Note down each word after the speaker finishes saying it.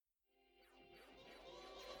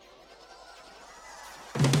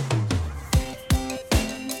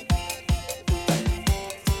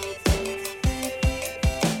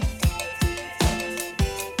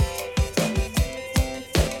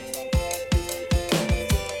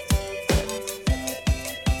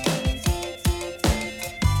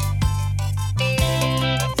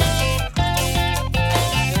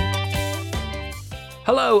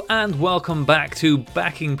Hello and welcome back to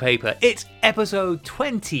Backing Paper. It's episode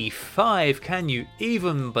 25. Can you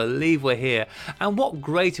even believe we're here? And what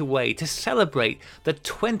greater way to celebrate the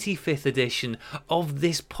 25th edition of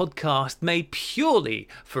this podcast made purely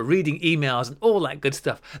for reading emails and all that good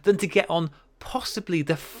stuff than to get on possibly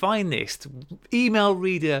the finest email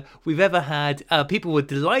reader we've ever had. People were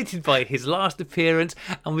delighted by his last appearance,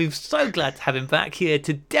 and we're so glad to have him back here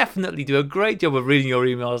to definitely do a great job of reading your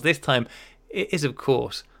emails this time. It is, of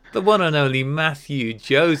course, the one and only Matthew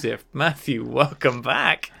Joseph. Matthew, welcome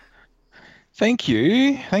back. Thank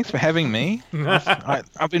you. Thanks for having me.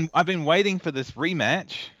 I've been waiting for this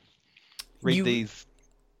rematch. Read these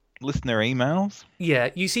listener emails. Yeah,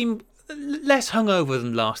 you seem less hungover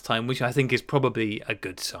than last time, which I think is probably a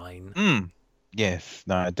good sign. Yes,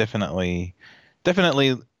 no, definitely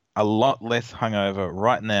a lot less hungover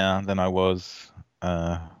right now than I was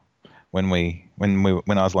when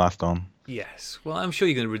I was last on. Yes, well, I'm sure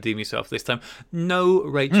you're going to redeem yourself this time. No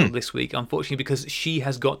Rachel this week, unfortunately, because she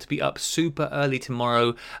has got to be up super early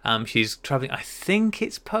tomorrow. She's travelling, I think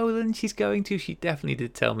it's Poland she's going to. She definitely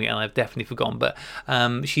did tell me, and I've definitely forgotten. But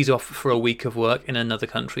she's off for a week of work in another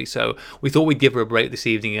country, so we thought we'd give her a break this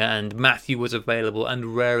evening, and Matthew was available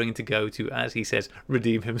and raring to go to, as he says,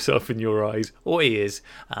 redeem himself in your eyes or ears.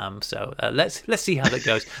 So let's see how that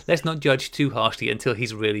goes. Let's not judge too harshly until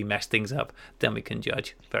he's really messed things up. Then we can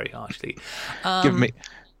judge very harshly. Give me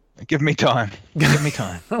time. Give me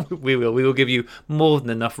time. We will give you more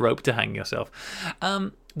than enough rope to hang yourself.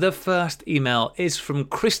 The first email is from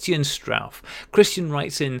Christian Strauff. Christian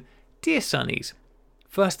writes in, Dear Sonnies,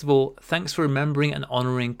 first of all, thanks for remembering and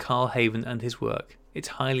honouring Carl Haven and his work. It's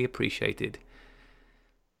highly appreciated.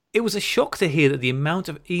 It was a shock to hear that the amount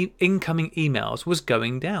of incoming emails was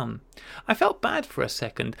going down. I felt bad for a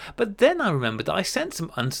second, but then I remembered that I sent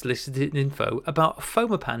some unsolicited info about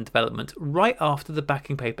Fomapan development right after the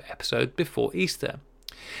Backing Paper episode before Easter.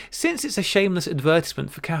 Since it's a shameless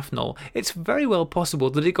advertisement for Cafnol, it's very well possible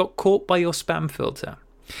that it got caught by your spam filter.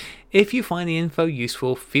 If you find the info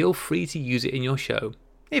useful, feel free to use it in your show.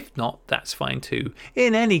 If not, that's fine too.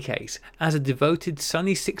 In any case, as a devoted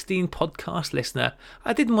Sunny 16 podcast listener,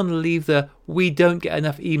 I didn't want to leave the "we don't get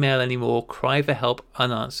enough email anymore" cry for help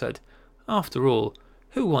unanswered. After all,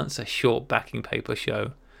 who wants a short Backing Paper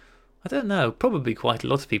show? I don't know, probably quite a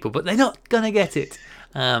lot of people, but they're not going to get it.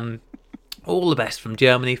 All the best from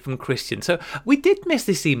Germany, from Christian. So we did miss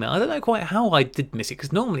this email. I don't know quite how I did miss it,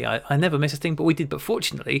 because normally I never miss a thing, but we did. But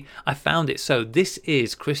fortunately, I found it. So this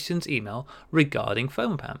is Christian's email regarding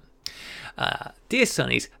Fomapan. Dear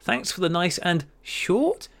Sonnies, thanks for the nice and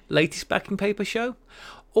short latest Backing Paper show.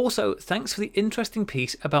 Also, thanks for the interesting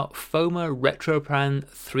piece about Foma Retroplan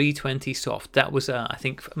 320 Soft. That was, I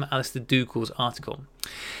think, from Alistair Dougal's article.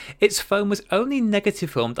 It's Foma's only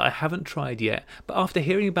negative film that I haven't tried yet, but after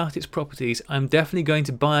hearing about its properties, I'm definitely going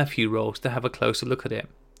to buy a few rolls to have a closer look at it.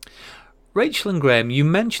 Rachel and Graham, you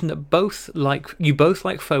mentioned that you both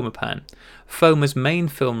like Fomapan, Foma's main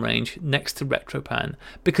film range next to Retropan,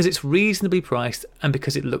 because it's reasonably priced and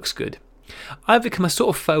because it looks good. I've become a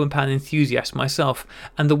sort of Fomapan enthusiast myself,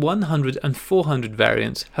 and the 100 and 400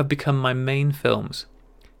 variants have become my main films.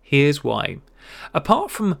 Here's why. Apart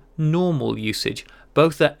from normal usage,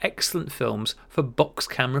 both are excellent films for box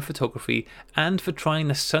camera photography and for trying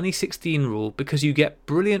the Sunny 16 rule, because you get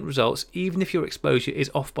brilliant results even if your exposure is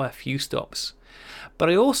off by a few stops. But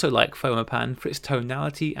I also like Fomapan for its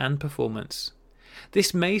tonality and performance.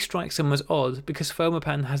 This may strike some as odd because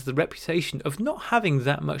Fomapan has the reputation of not having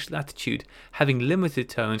that much latitude, having limited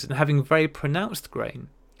tones and having very pronounced grain.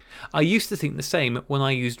 I used to think the same when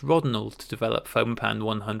I used Rodinal to develop Fomapan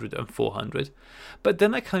 100 and 400, but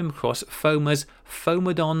then I came across Foma's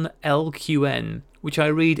Fomadon LQN, which I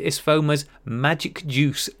read is Foma's magic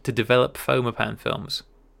juice to develop Fomapan films.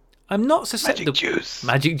 I'm not susceptible.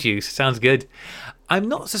 Magic juice sounds good. I'm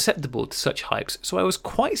not susceptible to such hypes, so I was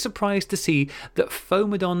quite surprised to see that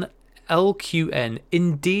Fomadon LQN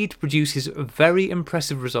indeed produces very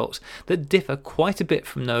impressive results that differ quite a bit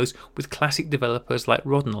from those with classic developers like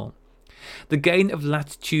Rodinal. The gain of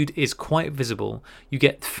latitude is quite visible, you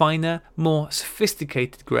get finer, more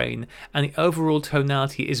sophisticated grain, and the overall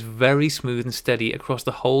tonality is very smooth and steady across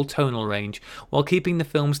the whole tonal range, while keeping the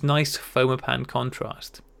film's nice Fomapan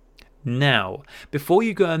contrast. Now, before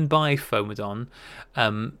you go and buy Fomadon,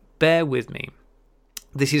 bear with me.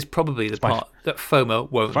 This is probably the part that FOMO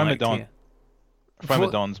won't like to hear.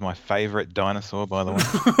 Fomadon's my favourite dinosaur, by the way.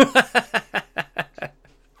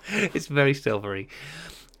 It's very silvery.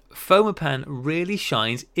 Fomapan really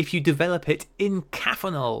shines if you develop it in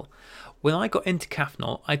Cafnol. When I got into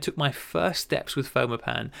Cafnol, I took my first steps with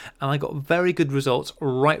Fomapan, and I got very good results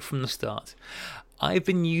right from the start. I've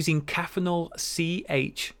been using Caffeinol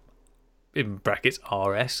CH, in brackets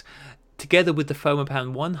RS, together with the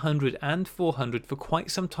Fomapan 100 and 400 for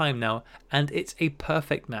quite some time now, and it's a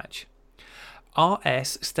perfect match.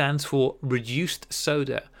 RS stands for Reduced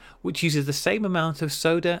Soda, which uses the same amount of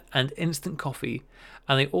soda and instant coffee,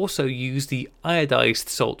 and they also use the iodized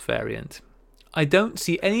salt variant. I don't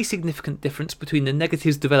see any significant difference between the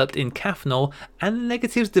negatives developed in Caffeinol and the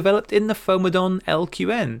negatives developed in the Fomadon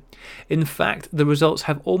LQN. In fact, the results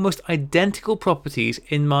have almost identical properties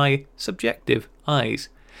in my subjective eyes.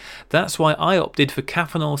 That's why I opted for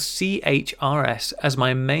Caffeinol CHRS as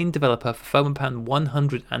my main developer for Fomapan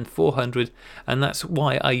 100 and 400, and that's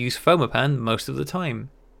why I use Fomapan most of the time.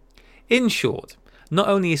 In short, not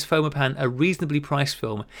only is Fomapan a reasonably priced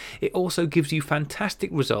film, it also gives you fantastic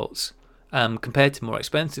results compared to more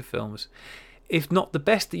expensive films, if not the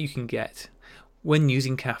best that you can get when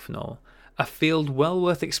using Caffeinol. A field well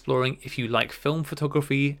worth exploring if you like film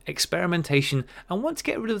photography, experimentation, and want to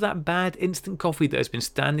get rid of that bad instant coffee that has been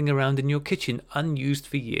standing around in your kitchen unused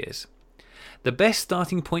for years. The best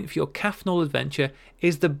starting point for your Caffeinol adventure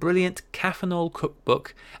is the brilliant Caffeinol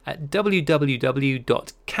Cookbook at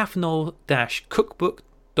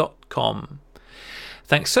www.caffeinol-cookbook.com.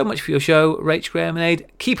 Thanks so much for your show, Rach Grahamade.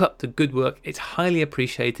 Keep up the good work, it's highly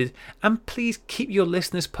appreciated. And please keep your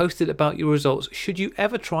listeners posted about your results should you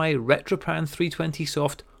ever try Retropan 320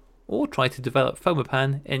 Soft or try to develop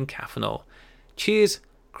Fomapan in Caffeinol. Cheers,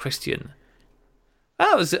 Christian.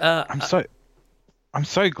 That was. I'm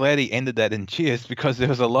so glad he ended that in cheers, because there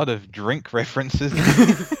was a lot of drink references.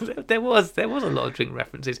 there was a lot of drink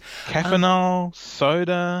references. Caffeinol,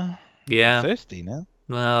 soda. Yeah. I'm thirsty now.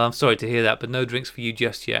 Well, I'm sorry to hear that, but no drinks for you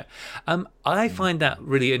just yet. I find that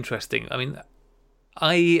really interesting. I mean,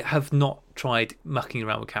 I have not tried mucking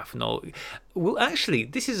around with Caffeinol. Well, actually,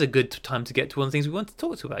 this is a good time to get to one of the things we want to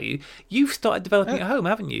talk to about you. You've started developing at home,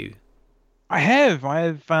 haven't you? I have.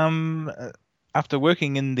 After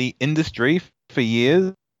working in the industry for years,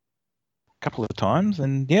 a couple of times,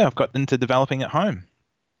 and yeah, I've got into developing at home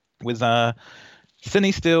with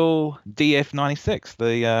CineStill DF96,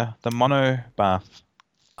 the mono bath.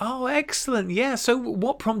 Oh, excellent! Yeah. So,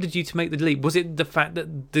 what prompted you to make the leap? Was it the fact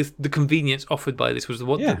that the convenience offered by this was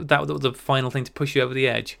that was the final thing to push you over the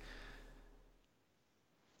edge?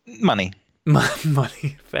 Money.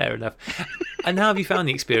 Money. Fair enough. And how have you found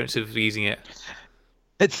the experience of using it?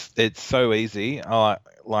 It's so easy. I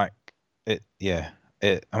like it. Yeah.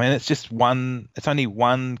 I mean, it's just it's only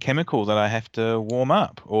one chemical that I have to warm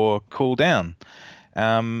up or cool down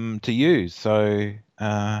to use. So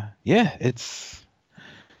yeah, it's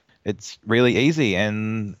really easy.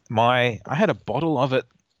 And I had a bottle of it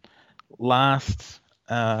last,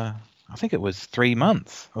 I think it was 3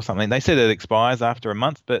 months or something. They said it expires after a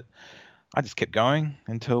month, but I just kept going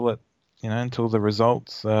until until the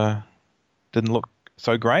results didn't look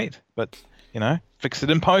so great. But fix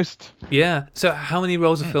it in post. Yeah. So how many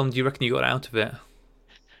rolls of film do you reckon you got out of it?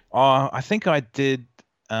 I think I did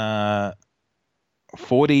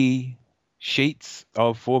 40 sheets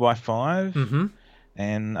of 4x5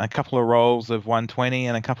 and a couple of rolls of 120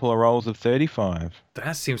 and a couple of rolls of 35.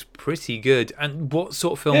 That seems pretty good. And what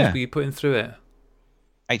sort of films were you putting through it?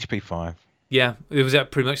 HP5. Yeah. Was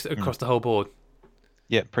that pretty much across the whole board?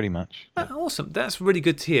 Yeah, pretty much. Awesome. That's really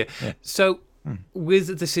good to hear. Yeah. So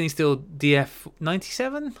with the CineStill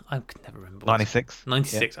DF97, I could never remember. 96.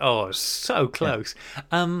 96. Yeah. Oh, so close.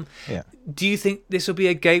 Yeah. Do you think this will be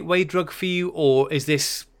a gateway drug for you, or is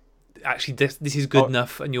this actually this is good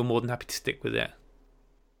enough and you're more than happy to stick with it?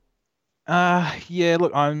 Yeah,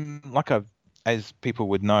 look, as people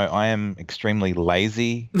would know, I am extremely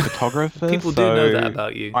lazy photographer. People do know that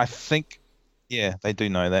about you. I think, yeah, they do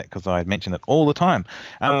know that because I mention it all the time.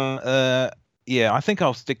 Yeah, I think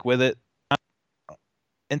I'll stick with it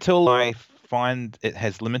until I find it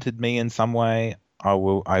has limited me in some way. I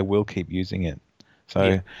will keep using it.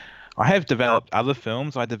 So I have developed other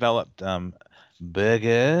films. I developed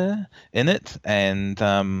Burger in it and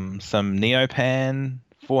some Neopan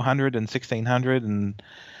 400 and 1600, and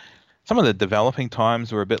some of the developing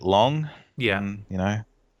times were a bit long. Yeah. And,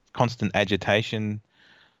 constant agitation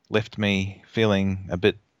left me feeling a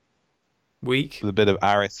bit weak with a bit of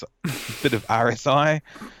RSI.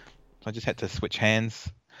 I just had to switch hands,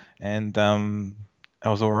 and I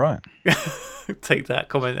was all right. Take that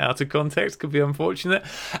comment out of context, could be unfortunate.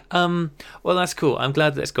 Well, that's cool. I'm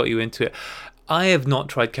glad that's got you into it. I have not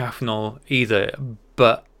tried Caffeinol either,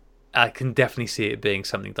 but I can definitely see it being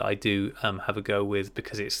something that I do have a go with,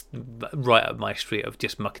 because it's right up my street of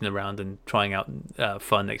just mucking around and trying out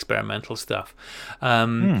fun experimental stuff.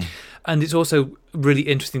 And it's also really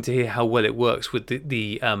interesting to hear how well it works with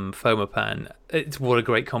the Fomapan. It's what a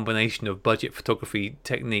great combination of budget photography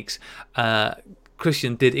techniques.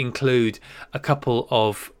 Christian did include a couple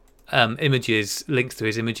of images, links to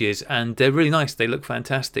his images, and they're really nice. They look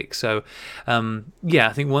fantastic. So I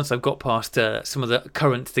think once I've got past some of the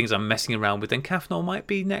current things I'm messing around with, then Cafnol might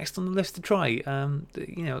be next on the list to try.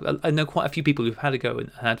 I know quite a few people who've had a go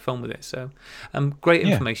and had fun with it. So great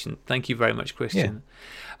information. Thank you very much, Christian.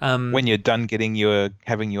 When you're done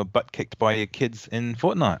having your butt kicked by your kids in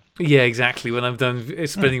Fortnite. Yeah, exactly. When I'm done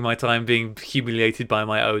spending my time being humiliated by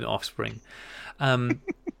my own offspring.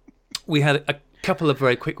 We had a couple of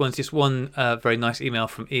very quick ones. Just one very nice email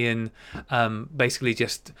from Ian, basically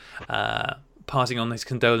just passing on his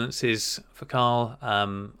condolences for Carl,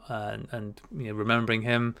 and remembering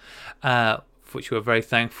him, for which we're very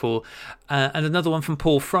thankful. And another one from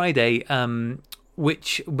Paul Friday,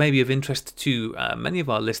 which may be of interest to many of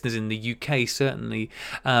our listeners in the UK, certainly.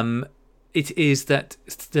 It is that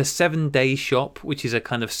the 7 Day Shop, which is a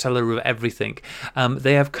kind of seller of everything,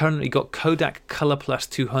 they have currently got Kodak Color Plus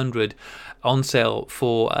 200 on sale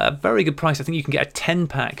for a very good price. I think you can get a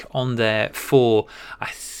 10-pack on there for, I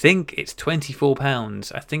think it's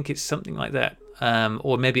 £24. I think it's something like that.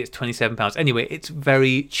 Or maybe it's £27. Anyway, it's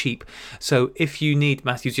very cheap. So if you need,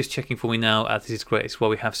 Matthew's just checking for me now. This is great. It's while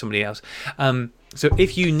we have somebody else. So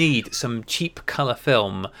if you need some cheap colour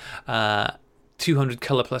film, 200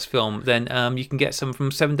 Color Plus film, then you can get some from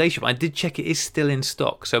 7 Day Shop. I did check, it is still in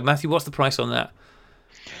stock. So Matthew, what's the price on that?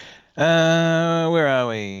 Where are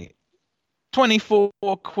we? 24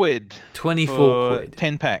 quid. 24 quid.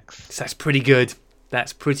 10 packs. So that's pretty good.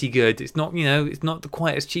 It's not, it's not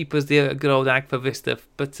quite as cheap as the good old Agfa Vista,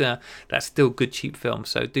 but that's still good cheap film.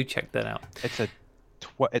 So do check that out.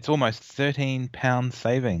 It's almost £13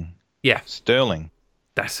 saving. Yeah, sterling.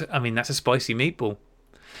 That's a spicy meatball.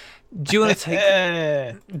 Do you want to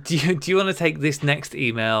take? do you want to take this next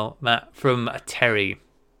email, Matt, from Terry?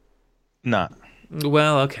 No.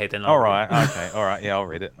 Well, okay then. All right. Okay. All right. Yeah, I'll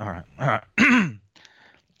read it. All right.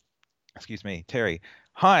 Excuse me, Terry.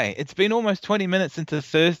 Hi, it's been almost 20 minutes into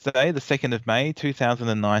Thursday, the 2nd of May,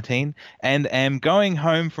 2019, and am going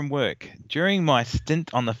home from work. During my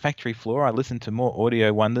stint on the factory floor, I listened to more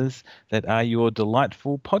audio wonders that are your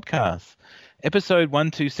delightful podcasts. Episode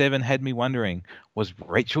 127 had me wondering, was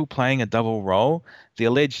Rachel playing a double role? The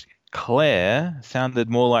alleged Claire sounded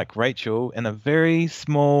more like Rachel in a very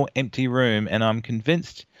small, empty room, and I'm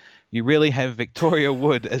convinced you really have Victoria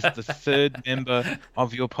Wood as the third member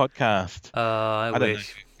of your podcast. I wish. Don't know.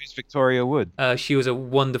 Who's Victoria Wood? She was a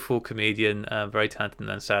wonderful comedian, very talented,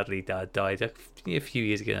 and sadly died a few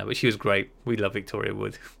years ago now, but she was great. We love Victoria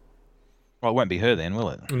Wood. Well, it won't be her then, will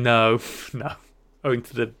it? No. Owing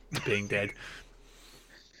to the being dead.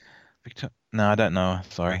 No, I don't know.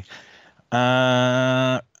 Sorry.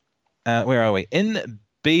 Where are we? In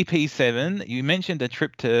BP7, you mentioned a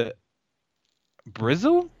trip to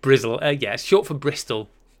Brizzle? Yeah, short for Bristol.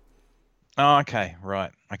 Oh, okay,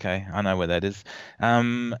 right. Okay, I know where that is.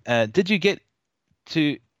 Did you get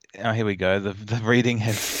to... Oh, here we go. The reading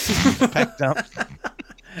has packed up.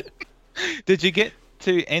 Did you get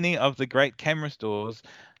to any of the great camera stores?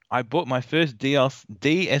 I bought my first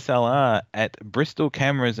DSLR at Bristol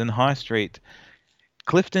Cameras in High Street,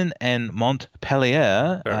 Clifton and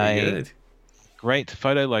Montpellier. Very good. Great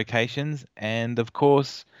photo locations, and of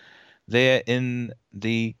course, they're in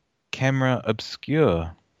the Camera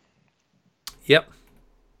Obscura. Yep.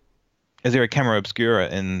 Is there a Camera Obscura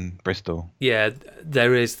in Bristol? Yeah,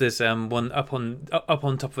 there is. There's one up on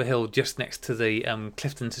top of a hill just next to the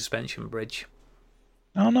Clifton Suspension Bridge.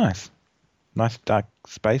 Oh, nice. Nice dark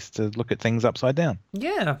space to look at things upside down.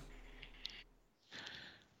 Yeah.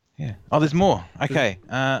 Yeah. Oh, there's more. Okay.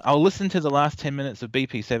 I'll listen to the last 10 minutes of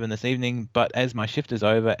BP7 this evening, but as my shift is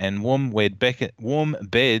over and warm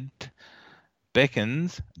bed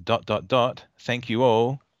beckons, ... Thank you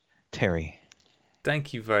all, Terry.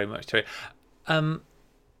 Thank you very much, Terry.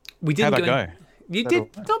 We didn't How'd I go? You did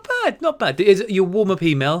not bad. Your warm-up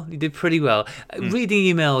email, you did pretty well. Reading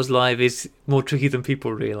emails live is more tricky than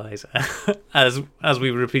people realise, as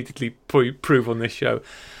we repeatedly prove on this show.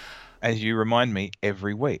 As you remind me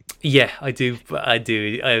every week. Yeah, I do.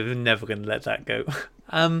 I'm never going to let that go.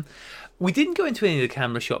 We didn't go into any of the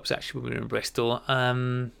camera shops actually when we were in Bristol,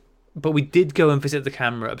 but we did go and visit the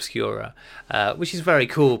Camera Obscura, which is very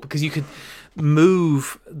cool because you could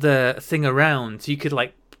move the thing around. So you could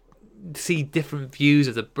see different views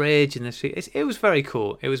of the bridge and the street. It was very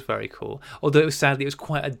cool. It was very cool. Although it was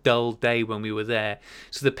quite a dull day when we were there,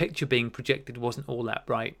 so the picture being projected wasn't all that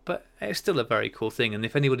bright. But it's still a very cool thing. And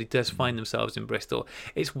if anybody does find themselves in Bristol,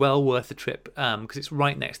 it's well worth the trip because it's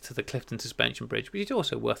right next to the Clifton Suspension Bridge, which is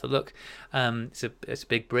also worth a look. It's a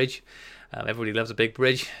big bridge. Everybody loves a big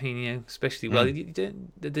bridge, especially well. Are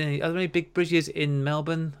there any big bridges in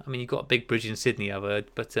Melbourne? I mean, you've got a big bridge in Sydney, I've heard,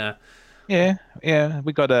 but. Yeah.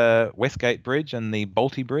 We got a Westgate Bridge and the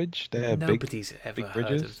Balti Bridge. They're Nobody's ever big heard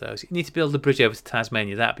bridges. of those. You need to build a bridge over to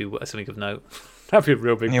Tasmania. That'd be something of note. That'd be a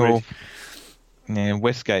real big Yeah, bridge. Yeah,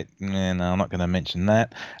 Westgate. Yeah, no, I'm not going to mention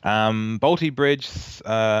that. Balti Bridge,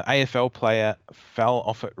 AFL player fell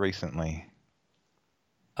off it recently.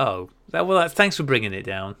 Oh, thanks for bringing it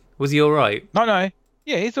down. Was he all right? No.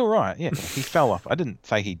 Yeah, he's all right. Yeah, he fell off. I didn't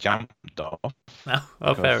say he jumped off.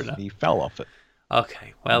 Oh, fair enough. He fell off it.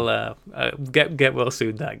 Okay, well, get well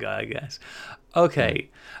soon, that guy, I guess. Okay,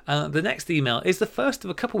 the next email is the first of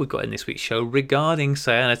a couple we've got in this week's show regarding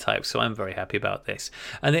cyanotypes, so I'm very happy about this.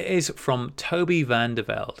 And it is from Toby van der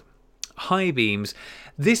Velde. Hi, Beams.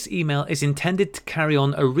 This email is intended to carry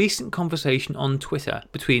on a recent conversation on Twitter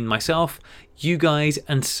between myself, you guys,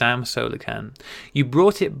 and Sam Solican. You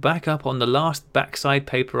brought it back up on the last backside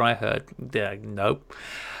paper I heard. Nope.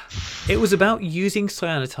 It was about using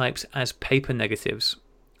cyanotypes as paper negatives.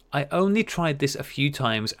 I only tried this a few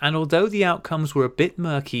times, and although the outcomes were a bit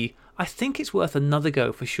murky, I think it's worth another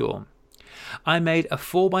go for sure. I made a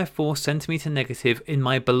 4x4cm negative in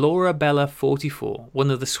my Bellora Bella 44,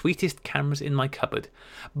 one of the sweetest cameras in my cupboard,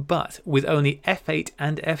 but with only f8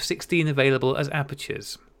 and f16 available as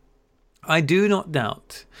apertures. I do not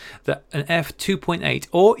doubt that an f2.8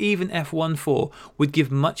 or even f1.4 would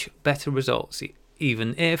give much better results,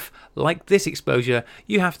 even if, like this exposure,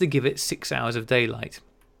 you have to give it 6 hours of daylight.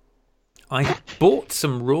 I bought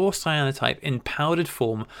some raw cyanotype in powdered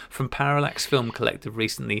form from Parallax Film Collective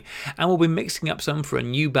recently and will be mixing up some for a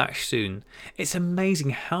new batch soon. It's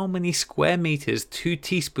amazing how many square meters 2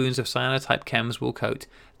 teaspoons of cyanotype chems will coat.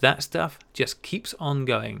 That stuff just keeps on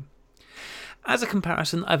going. As a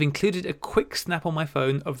comparison, I've included a quick snap on my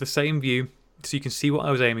phone of the same view so you can see what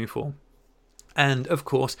I was aiming for. And, of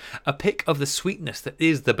course, a pic of the sweetness that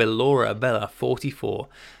is the Bellora Bella 44,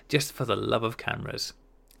 just for the love of cameras.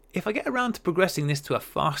 If I get around to progressing this to a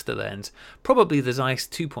faster lens, probably the Zeiss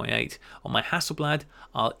 2.8 on my Hasselblad,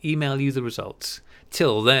 I'll email you the results.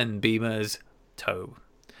 Till then, Beamers, Tobe.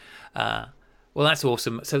 Well, that's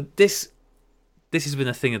awesome. So this has been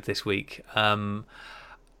a thing of this week.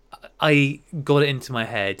 I got it into my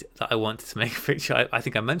head that I wanted to make a picture. I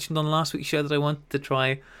think I mentioned on last week's show that I wanted to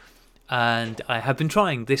try. And I have been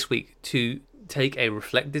trying this week to take a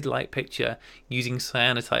reflected light picture using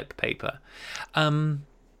cyanotype paper.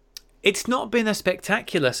 It's not been a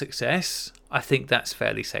spectacular success. I think that's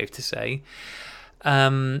fairly safe to say.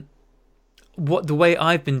 The way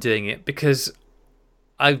I've been doing it, because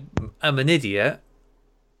I'm an idiot.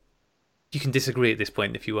 You can disagree at this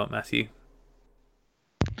point if you want, Matthew.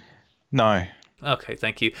 No. Okay,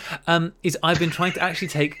 thank you. Is I've been trying to actually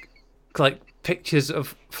take pictures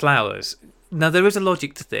of flowers. Now there is a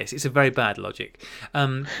logic to this. It's a very bad logic,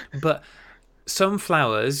 but some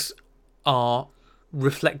flowers are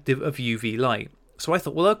reflective of UV light. So I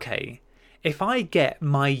thought, well, okay, if I get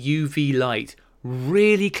my UV light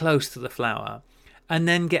really close to the flower and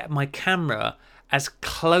then get my camera as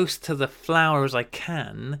close to the flower as I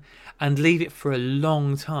can and leave it for a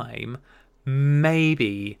long time,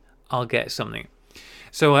 maybe I'll get something.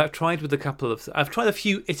 So I've tried a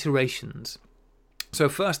few iterations. So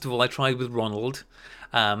first of all, I tried with Ronald.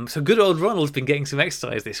 So good old Ronald's been getting some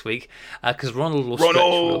exercise this week because Ronald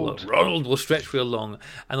will stretch real long,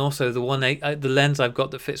 and also the lens I've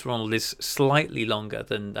got that fits Ronald is slightly longer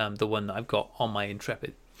than the one that I've got on my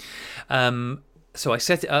Intrepid. So I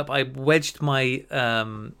set it up. I wedged my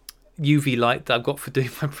UV light that I've got for doing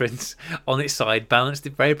my prints on its side, balanced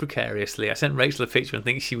it very precariously. I sent Rachel a picture and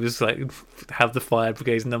think she was have the fire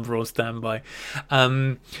brigade's number on standby,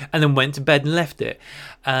 and then went to bed and left it,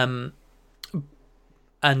 and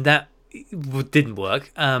that didn't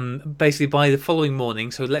work. Basically by the following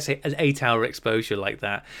morning, so let's say an 8-hour exposure like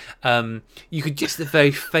that, you could just the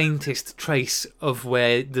very faintest trace of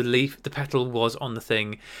where the petal was on the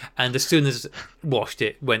thing, and as soon as washed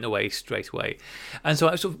it went away straight away. And so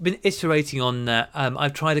I've sort of been iterating on that.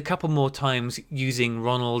 I've tried a couple more times using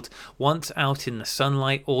Ronald, once out in the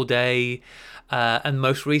sunlight all day, and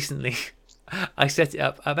most recently I set it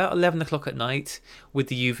up about 11 o'clock at night with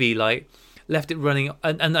the UV light. left it running,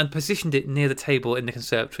 and positioned it near the table in the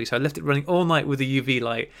conservatory. So I left it running all night with the UV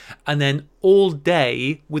light, and then all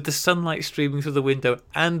day with the sunlight streaming through the window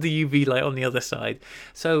and the UV light on the other side.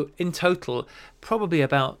 So in total, probably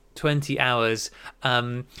about 20 hours.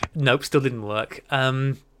 Nope, still didn't work.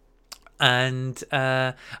 And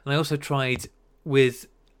I also tried with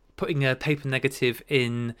putting a paper negative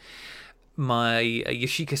in my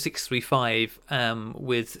Yashica 635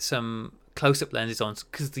 with some close-up lenses on,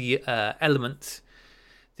 because the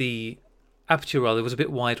the aperture rather, was a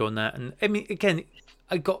bit wider on that. And I mean, again,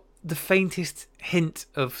 I got the faintest hint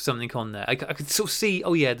of something on there. I could sort of see,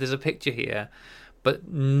 oh yeah, there's a picture here, but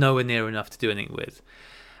nowhere near enough to do anything with.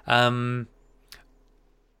 But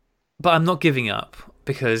I'm not giving up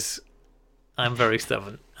because I'm very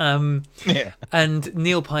stubborn. Yeah. And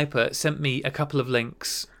Neil Piper sent me a couple of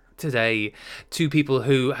links today to people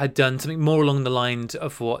who had done something more along the lines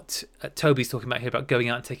of what Toby's talking about here, about going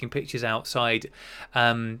out and taking pictures outside.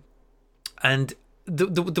 And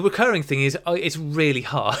the recurring thing is it's really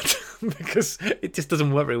hard because it just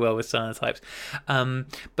doesn't work very well with cyanotypes.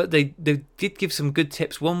 But they did give some good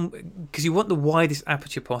tips. One, because you want the widest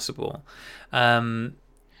aperture possible.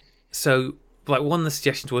 So like one of the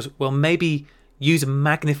suggestions was, well, maybe use a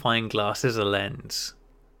magnifying glass as a lens.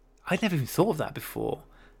 I'd never even thought of that before.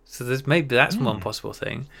 So that's one possible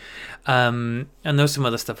thing. And there's some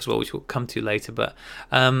other stuff as well, which we'll come to later. But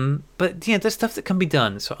yeah, there's stuff that can be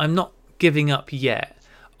done. So I'm not giving up yet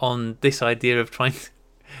on this idea of trying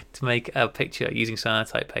to make a picture using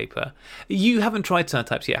cyanotype paper. You haven't tried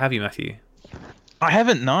cyanotypes yet, have you, Matthew? I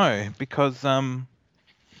haven't, no, because I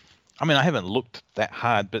mean, I haven't looked that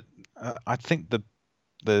hard, but I think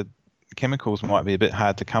the chemicals might be a bit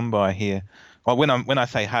hard to come by here. Well, when I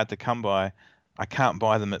say hard to come by, I can't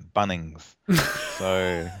buy them at Bunnings.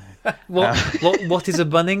 So what is a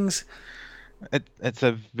Bunnings? It's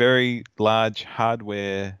a very large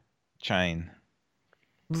hardware chain.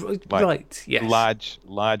 Right. Yes.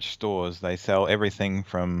 Large stores. They sell everything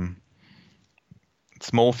from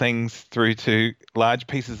small things through to large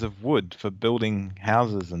pieces of wood for building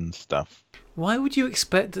houses and stuff. Why would you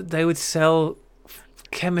expect that they would sell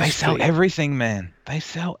chemistry? They sell everything, man. They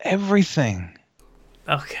sell everything.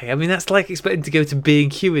 Okay, I mean, that's like expecting to go to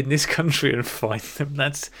B&Q in this country and find them.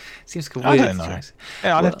 That seems like a weird I don't know. choice.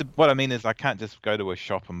 Yeah, I'd have to. What I mean is, I can't just go to a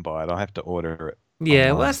shop and buy it. I'll have to order it. Yeah,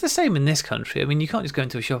 online. well, that's the same in this country. I mean, you can't just go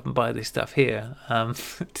into a shop and buy this stuff here.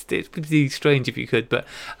 It would be strange if you could, but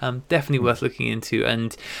definitely worth looking into.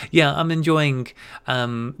 And yeah, I'm enjoying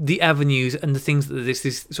the avenues and the things that this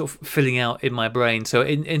is sort of filling out in my brain. So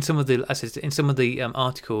in some of the, as I said, in some of the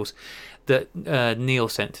articles that Neil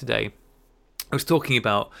sent today, I was talking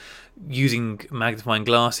about using magnifying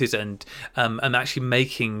glasses and actually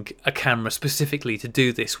making a camera specifically to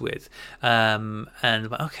do this with. And I'm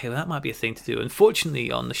like, okay, well, that might be a thing to do. Unfortunately,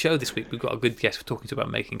 on the show this week, we've got a good guest for talking to about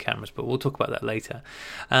making cameras, but we'll talk about that later.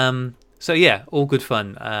 So yeah, all good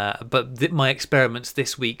fun. But my experiments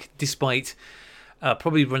this week, despite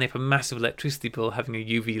probably running up a massive electricity bill, having a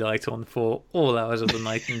UV light on for all hours of the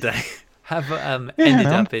night and day, have ended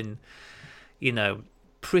up in,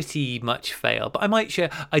 pretty much fail. But I might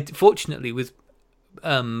share. Fortunately, with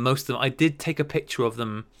most of them, I did take a picture of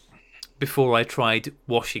them before I tried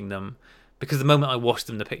washing them, because the moment I washed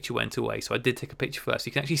them, the picture went away. So I did take a picture first.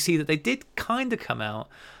 You can actually see that they did kind of come out.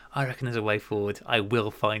 I reckon there's a way forward. I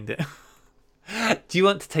will find it. Do you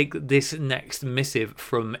want to take this next missive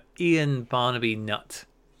from Ian Barnaby Nutt?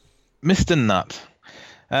 Mr. Nutt.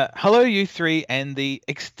 Hello, you three and the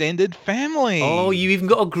extended family. Oh, you even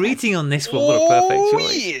got a greeting on this one. What a perfect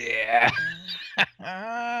choice. Yeah.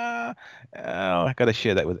 I got to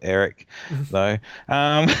share that with Eric, though.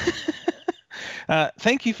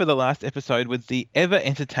 Thank you for the last episode with the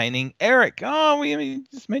ever-entertaining Eric. Oh, we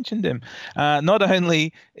just mentioned him. Not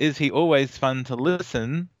only is he always fun to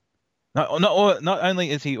listen, not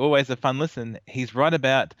only is he always a fun listen, he's right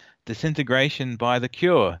about Disintegration by The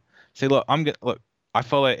Cure. See, look, I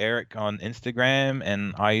follow Eric on Instagram,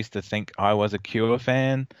 and I used to think I was a Cure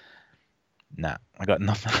fan. Nah, I got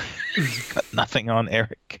nothing. Got nothing on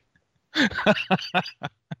Eric. I'm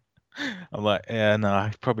like, yeah, no,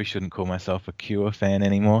 I probably shouldn't call myself a Cure fan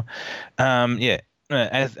anymore. Yeah,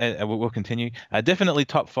 as we'll continue. Definitely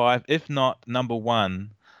top 5, if not number 1.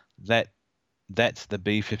 That's the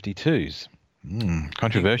B-52s.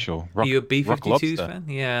 Controversial. Are you a B-52s fan?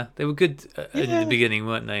 Yeah, they were good in the beginning,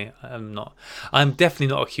 weren't they? I'm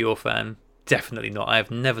definitely not a Cure fan. Definitely not. I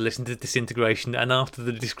have never listened to Disintegration, and after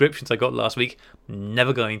the descriptions I got last week,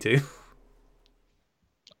 never going to.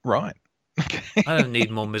 Right. I don't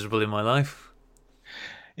need more miserable in my life.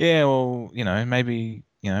 Yeah, well, maybe,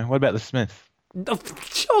 what about the Smiths? Oh,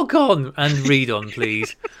 jog on and read on,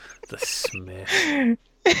 please. The Smiths.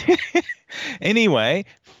 Anyway,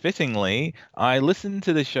 fittingly, I listened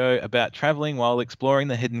to the show about traveling while exploring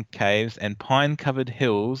the hidden caves and pine-covered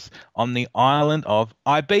hills on the island of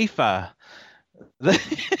Ibiza.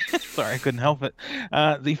 Sorry, I couldn't help it.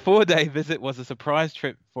 The 4-day visit was a surprise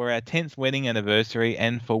trip for our 10th wedding anniversary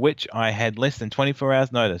and for which I had less than 24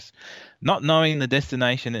 hours notice, not knowing the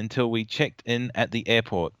destination until we checked in at the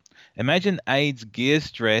airport. Imagine Aid's gear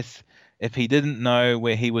stress if he didn't know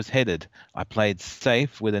where he was headed. I played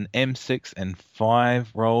safe with an M6 and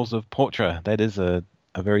 5 rolls of Portra. That is a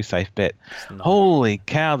very safe bet. It's not. Holy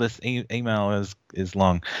cow, this email is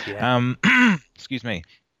long. Yeah. Excuse me.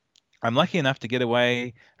 I'm lucky enough to get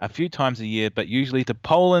away a few times a year, but usually to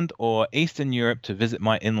Poland or Eastern Europe to visit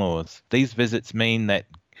my in-laws. These visits mean that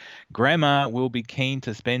Grandma will be keen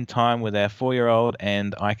to spend time with our 4-year-old,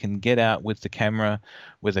 and I can get out with the camera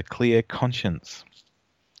with a clear conscience.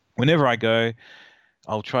 Whenever I go,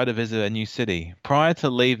 I'll try to visit a new city. Prior to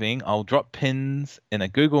leaving, I'll drop pins in a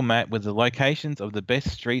Google map with the locations of the best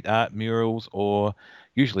street art murals or,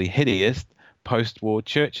 usually hideous, post-war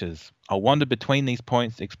churches. I'll wander between these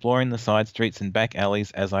points, exploring the side streets and back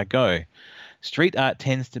alleys as I go. Street art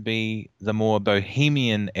tends to be the more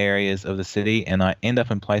bohemian areas of the city, and I end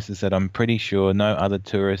up in places that I'm pretty sure no other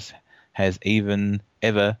tourist has even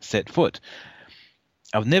ever set foot.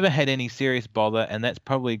 I've never had any serious bother, and that's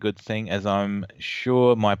probably a good thing, as I'm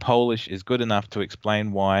sure my Polish is good enough to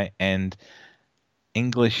explain why an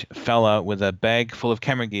English fella with a bag full of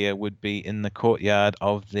camera gear would be in the courtyard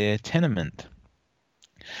of their tenement.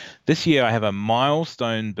 This year I have a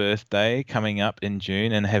milestone birthday coming up in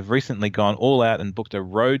June and have recently gone all out and booked a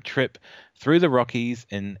road trip through the Rockies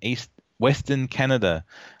in Western Canada.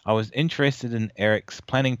 I was interested in Eric's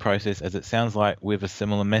planning process as it sounds like we have a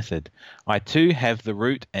similar method. I too have the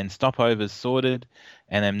route and stopovers sorted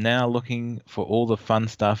and am now looking for all the fun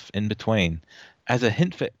stuff in between. As a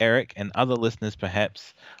hint for Eric and other listeners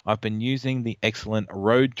perhaps, I've been using the excellent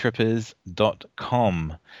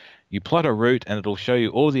roadtrippers.com. You plot a route and it'll show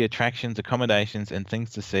you all the attractions, accommodations, and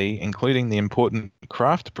things to see, including the important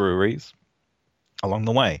craft breweries along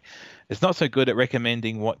the way. It's not so good at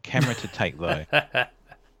recommending what camera to take, though.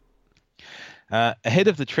 Ahead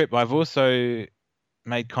of the trip, I've also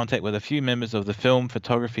made contact with a few members of the film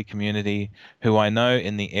photography community who I know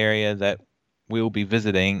in the area that we'll be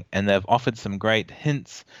visiting, and they've offered some great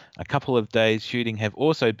hints. A couple of days shooting have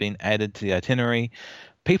also been added to the itinerary.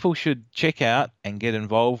 People should check out and get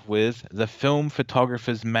involved with the Film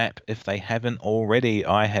Photographer's Map if they haven't already.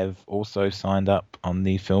 I have also signed up on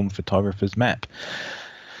the Film Photographer's Map.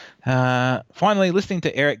 Finally, listening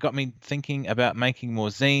to Eric got me thinking about making more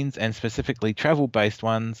zines and specifically travel-based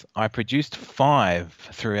ones. I produced 5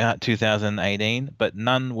 throughout 2018, but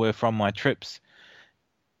none were from my trips.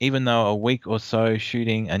 Even though a week or so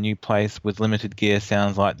shooting a new place with limited gear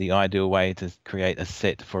sounds like the ideal way to create a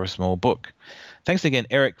set for a small book. Thanks again,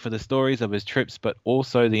 Eric, for the stories of his trips, but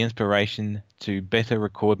also the inspiration to better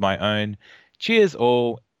record my own. Cheers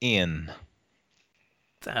all, Ian.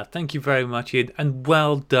 Thank you very much, Ian, and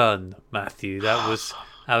well done, Matthew. That was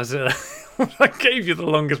I gave you the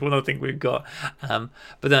longest one I think we've got, but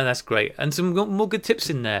no, that's great, and some more good tips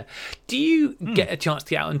in there. Do you get a chance to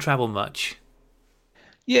get out and travel much?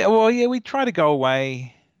 Yeah, we try to go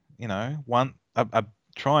away. I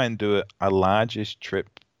try and do a largish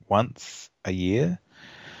trip once a year.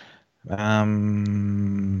 But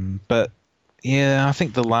yeah, I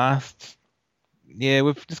think we've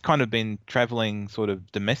just kind of been traveling sort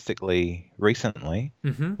of domestically recently,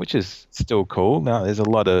 which is still cool. Now there's a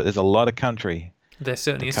lot of country. There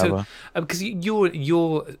certainly is. So, because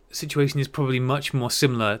your situation is probably much more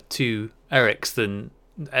similar to Eric's than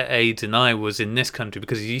Aid and I was in this country,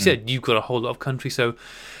 because you said you've got a whole lot of country. So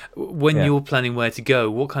when you're planning where to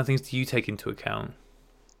go, what kind of things do you take into account?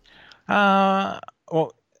 How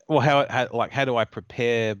do I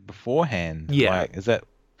prepare beforehand? Yeah. Like, is that?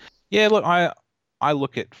 Yeah, look, I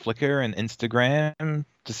look at Flickr and Instagram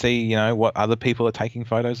to see, what other people are taking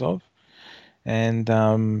photos of. And,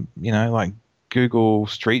 like Google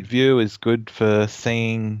Street View is good for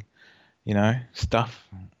seeing, stuff,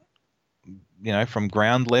 from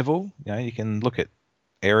ground level. You can look at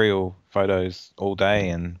aerial photos all day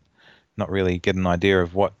and not really get an idea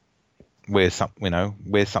of where something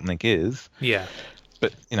is. Yeah.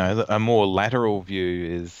 But, a more lateral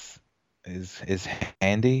view is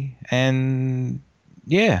handy. And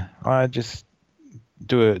yeah, I just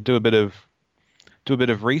do a bit of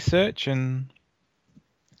research and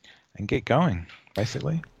get going,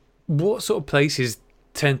 basically. What sort of places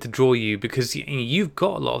tend to draw you because you've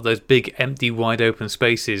got a lot of those big, empty, wide open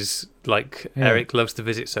spaces like Eric loves to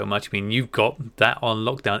visit so much. I mean, you've got that on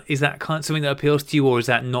lockdown. Is that kind of something that appeals to you, or is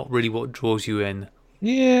that not really what draws you in?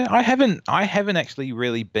 Yeah, I haven't actually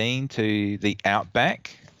really been to the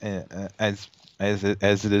outback, as it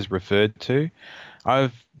is referred to.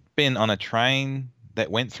 I've been on a train that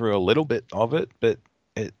went through a little bit of it, but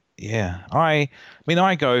yeah, I mean,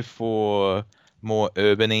 I go for more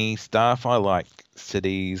urbany stuff. I like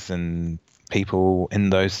cities and people in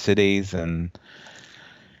those cities, and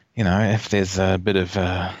if there's a bit of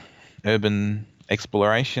urban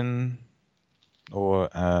exploration or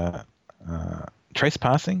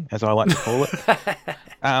trespassing, as I like to call it.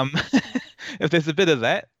 Um, if there's a bit of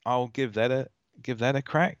that, I'll give that a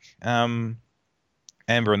crack.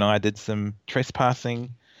 Amber and I did some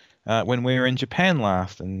trespassing when we were in Japan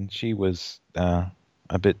last, and she was a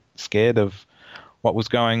bit scared of what was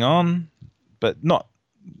going on, but not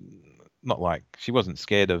like she wasn't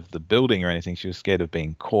scared of the building or anything. She was scared of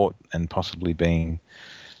being caught and possibly being,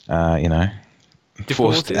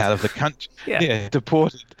 forced Deported. out of the country. Yeah.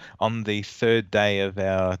 Deported on the third day of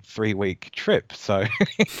our 3-week trip. So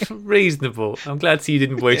Reasonable. I'm glad to see you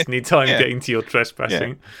didn't waste any time yeah, getting to your yeah,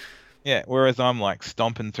 trespassing. yeah. Whereas I'm like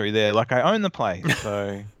stomping through there like I own the place.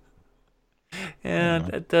 So Yeah,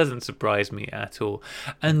 anyway. that doesn't surprise me at all.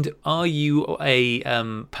 And are you a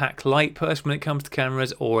pack light person when it comes to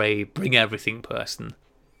cameras, or a bring everything person?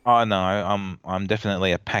 Oh no, I'm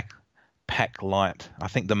definitely a pack light. I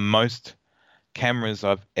think the most cameras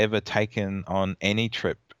I've ever taken on any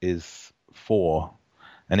trip is 4,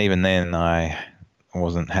 and even then I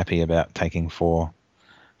wasn't happy about taking 4.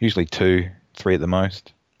 Usually 2, 3 at the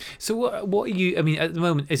most. So what are you? I mean, at the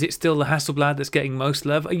moment, is it still the Hasselblad that's getting most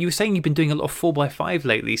love? You were saying you've been doing a lot of 4x5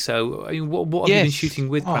 lately. So I mean, what have you been Yes. shooting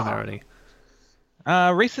with Oh, primarily?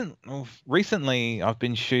 recently I've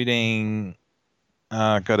been shooting.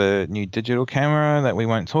 Got a new digital camera that we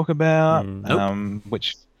won't talk about, Nope.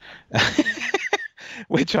 which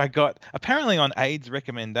which I got apparently on Aid's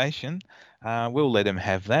recommendation. We'll let him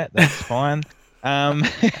have that. That's fine. Um,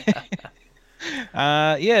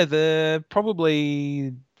 yeah,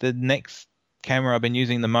 probably the next camera I've been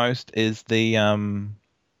using the most is the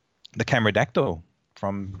Camera Dactyl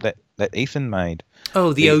from that Ethan made,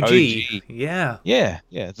 Oh, the the OG. OG. Yeah.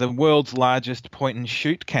 Yeah, the world's largest point and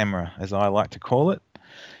shoot camera, as I like to call it.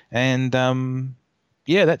 And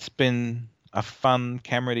yeah, that's been a fun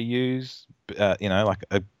camera to use. Like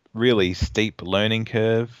a really steep learning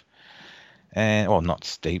curve, and well, not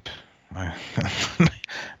steep.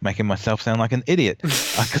 Making myself sound like an idiot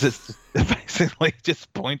because it's basically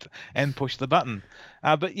just point and push the button.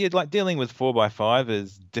 But yeah, like dealing with 4x5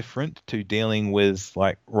 is different to dealing with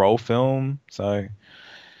like roll film. So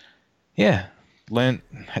yeah,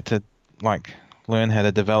 had to like learn how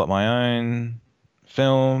to develop my own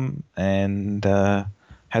film and how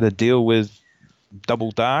to deal with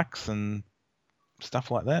double darks and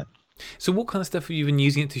stuff like that. So what kind of stuff have you been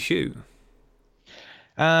using it to shoot?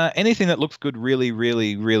 Anything that looks good really,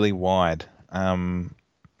 really, really wide.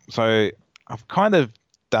 So I've kind of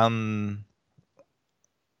done,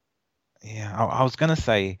 yeah, I was going to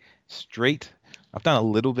say street. I've done a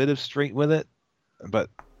little bit of street with it, but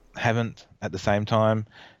haven't at the same time.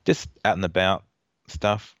 Just out and about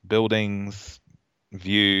stuff, buildings,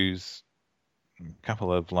 views, a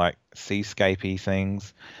couple of like seascapey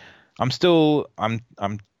things. I'm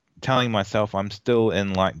telling myself I'm still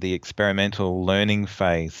in like the experimental learning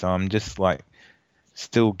phase, so I'm just like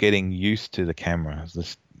still getting used to the camera.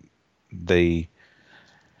 The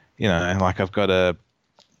like I've got to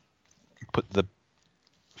put the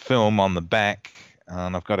film on the back,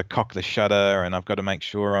 and I've got to cock the shutter, and I've got to make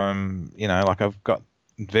sure like I've got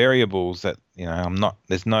variables that I'm not.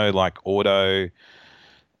 There's no like auto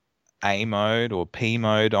A mode or P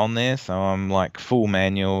mode on there, so I'm like full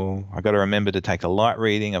manual. I've got to remember to take a light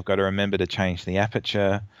reading. I've got to remember to change the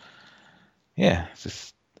aperture. Yeah,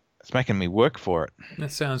 it's making me work for it.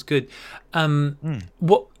 That sounds good. Mm.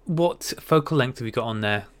 What focal length have you got on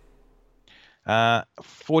there?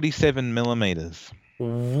 47 millimeters.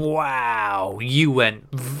 Wow, you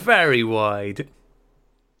went very wide.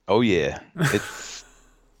 Oh yeah, it's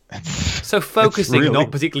So it's focusing, really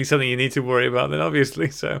not particularly something you need to worry about then, obviously.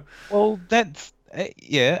 So well. That's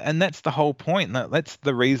yeah, and that's the whole point. That's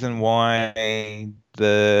the reason why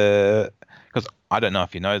because I don't know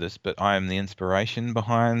if you know this, but I am the inspiration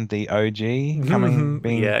behind the OG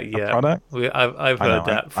being yeah, a yeah. product. I've I know. heard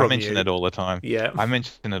that I from mention you. it all the time. Yeah. I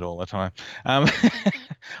mention it all the time. Um,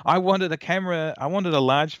 I wanted a camera. I wanted a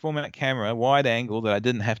large format camera, wide angle that I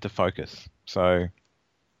didn't have to focus. So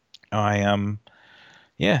I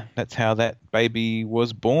yeah, that's how that baby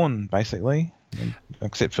was born, basically.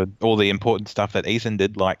 Except for all the important stuff that Ethan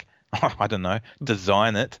did, like I don't know,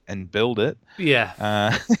 design it and build it. Yeah,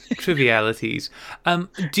 Uh, trivialities.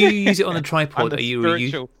 Do you yeah, use it on a I'm tripod? the Are you?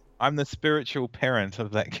 spiritual, I'm the spiritual parent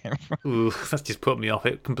of that camera. Ooh, that's just put me off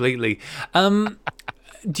it completely. Um,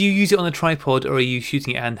 do you use it on a tripod or are you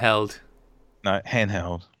shooting it handheld? No,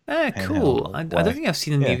 handheld, handheld Cool. all I the don't way. think I've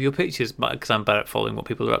seen any Yeah. of your pictures because I'm bad at following what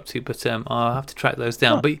people are up to, but I'll have to track those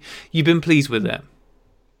down. Oh, But you've been pleased with it?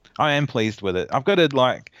 I am pleased with it. I've got to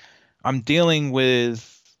like, I'm dealing with.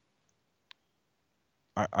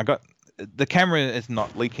 I got the camera is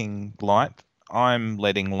not leaking light. I'm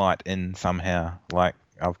letting light in somehow. Like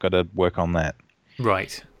I've got to work on that.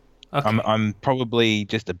 Right. I'm Okay. I'm probably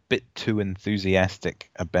just a bit too enthusiastic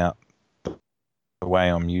about the way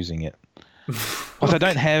I'm using it. Plus, I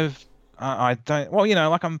don't Okay. have. I don't. Well,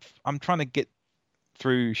 like I'm trying to get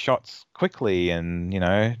through shots quickly and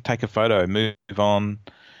take a photo, move on.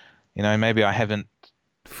 Maybe I haven't.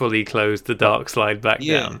 Fully closed the Got, dark slide back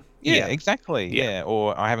yeah, down. yeah, Yeah. exactly. Yeah. Yeah,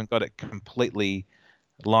 or I haven't got it completely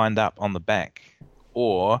lined up on the back,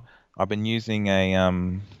 or I've been using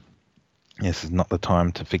a This is not the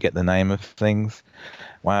time to forget the name of things.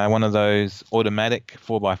 One of those automatic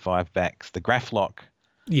 4x5 backs, the Graflock.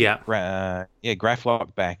 Yeah. Yeah,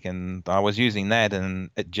 Graflock back, and I was using that, and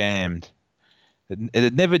it jammed. It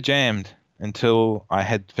had never jammed until I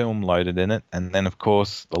had film loaded in it, and then of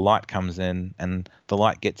course the light comes in, and the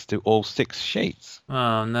light gets to all 6 sheets. Oh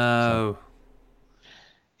So no.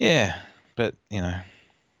 yeah, but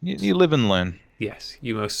you live and learn. Yes,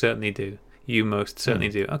 you most certainly do. You most certainly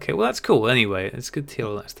Hmm. do. Okay, well that's cool. Anyway, it's good to hear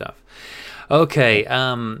all that stuff. Yeah. Okay,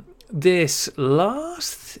 this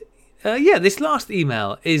last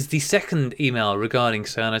email is the second email regarding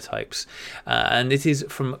cyanotypes, and it is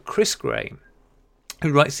from Chris Gray,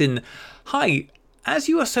 who writes in, "Hi, as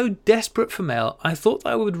you are so desperate for mail, I thought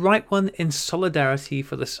I would write one in solidarity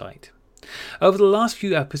for the site. Over the last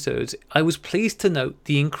few episodes, I was pleased to note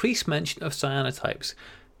the increased mention of cyanotypes.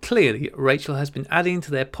 Clearly, Rachel has been adding to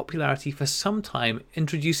their popularity for some time,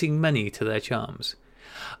 introducing many to their charms.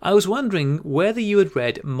 I was wondering whether you had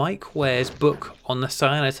read Mike Ware's book on the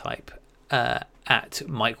cyanotype at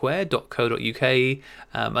mikeware.co.uk.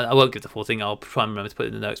 I won't give the full thing, I'll try and remember to put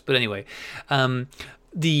it in the notes. But anyway,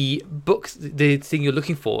 the book, the thing you're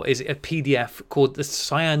looking for is a PDF called the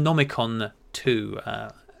Cyanomicon 2.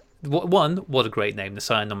 What a great name, the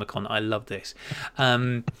Cyanomicon. I love this.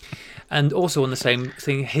 And also on the same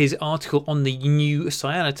thing, his article on the new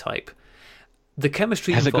cyanotype. The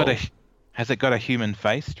chemistry Has it got a involved. has it got a human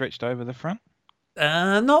face stretched over the front?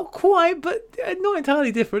 Not quite, but not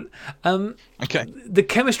entirely different. Okay. The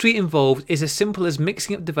chemistry involved is as simple as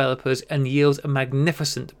mixing up developers and yields a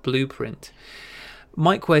magnificent blueprint.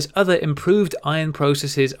 Mikeware's other improved iron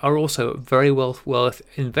processes are also very well worth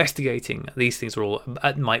investigating. These things are all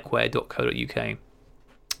at mikeware.co.uk.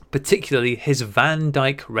 Particularly his Van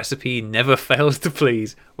Dyke recipe never fails to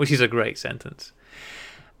please, which is a great sentence.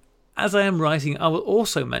 As I am writing, I will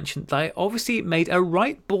also mention that I obviously made a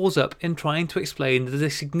right balls up in trying to explain the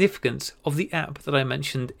significance of the app that I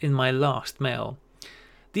mentioned in my last mail.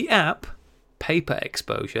 The app, Paper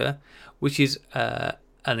Exposure, which is,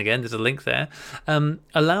 and again there's a link there,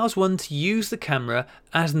 allows one to use the camera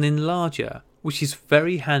as an enlarger, which is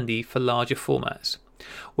very handy for larger formats.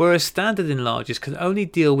 Whereas standard enlargers can only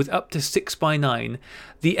deal with up to 6:9,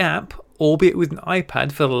 the app, albeit with an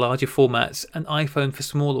iPad for the larger formats and iPhone for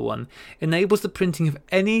smaller one, enables the printing of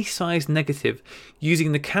any size negative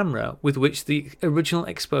using the camera with which the original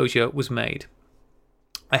exposure was made.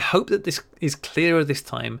 I hope that this is clearer this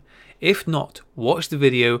time. If not, watch the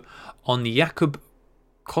video on Jakub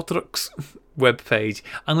Kotruk's webpage.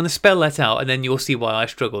 I'm going to spell that out and then you'll see why I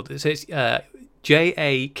struggled. So it's Jakub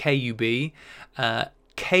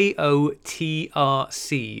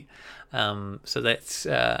Kotrc. So that's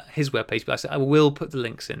his webpage, but I will put the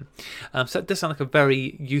links in. So that does sound like a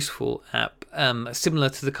very useful app, similar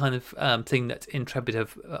to the kind of thing that Intrepid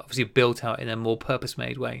have obviously built out in a more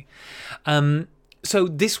purpose-made way. So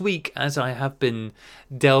this week, as I have been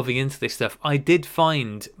delving into this stuff, I did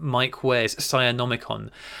find Mike Ware's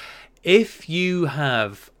Cyanomicon. If you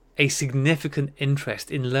have a significant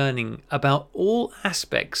interest in learning about all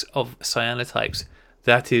aspects of cyanotypes,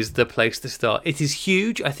 that is the place to start. It is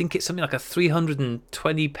huge. I think it's something like a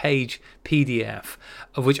 320-page PDF,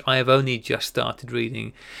 of which I have only just started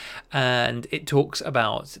reading. And it talks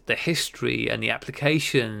about the history and the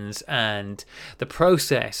applications and the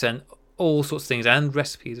process and all sorts of things, and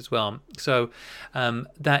recipes as well. So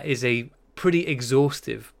that is a pretty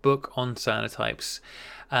exhaustive book on cyanotypes,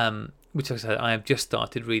 which, like I said, I have just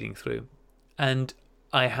started reading through. And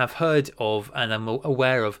I have heard of and I'm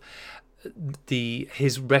aware of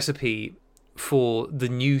his recipe for the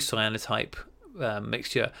new cyanotype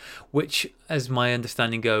mixture, which, as my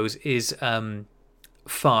understanding goes, is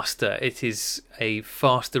faster. It is a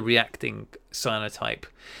faster reacting cyanotype,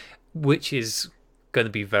 which is going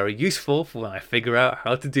to be very useful for when I figure out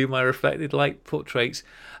how to do my reflected light portraits.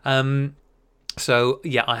 So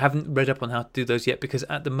yeah, I haven't read up on how to do those yet, because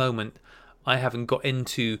at the moment I haven't got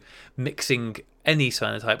into mixing any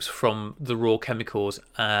cyanotypes from the raw chemicals,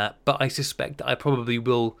 but I suspect that I probably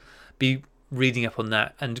will be reading up on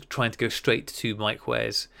that and trying to go straight to Mike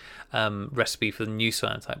Ware's recipe for the new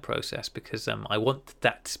cyanotype process, because I want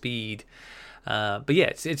that speed. But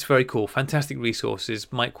yeah, it's very cool. Fantastic resources,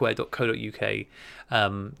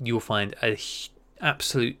 mikeware.co.uk. You'll find an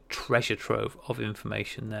absolute treasure trove of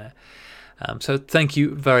information there. So thank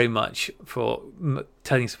you very much for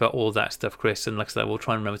telling us about all that stuff, Chris. And like I said, we'll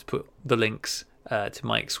try and remember to put the links to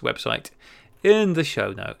Mike's website in the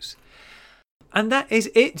show notes. And that is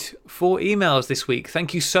it for emails this week.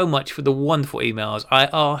 Thank you so much for the wonderful emails. I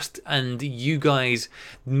asked and you guys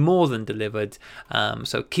more than delivered.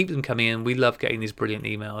 So keep them coming in. We love getting these brilliant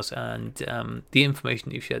emails, and the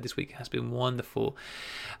information you've shared this week has been wonderful.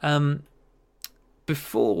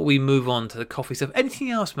 Before we move on to the coffee stuff, anything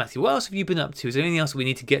else, Matthew? What else have you been up to? Is there anything else we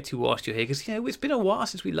need to get to whilst you're here? Because, it's been a while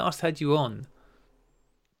since we last had you on.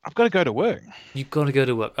 I've got to go to work. You've got to go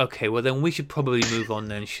to work. Okay, well then we should probably move on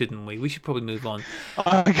then, shouldn't we? We should probably move on.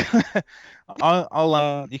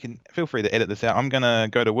 I'll you can feel free to edit this out. I'm going to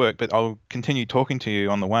go to work, but I'll continue talking to you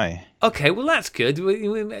on the way. Okay, well that's good.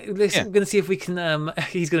 We're going to see if we can.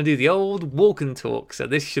 He's going to do the old walk and talk, so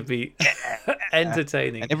this should be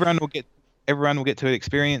entertaining. And everyone will get to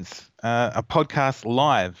experience a podcast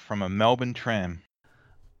live from a Melbourne tram.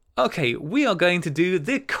 Okay, we are going to do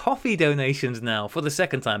the coffee donations now for the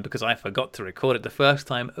second time, because I forgot to record it the first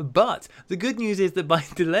time. But the good news is that by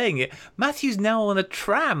delaying it, Matthew's now on a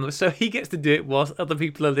tram, so he gets to do it whilst other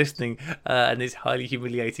people are listening, and it's highly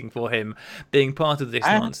humiliating for him being part of this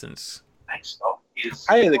nonsense.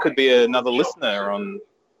 Hey, there could be another listener on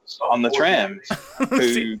the tram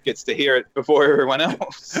who gets to hear it before everyone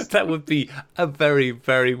else. That would be a very,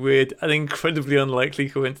 very weird and incredibly unlikely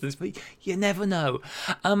coincidence, but you never know.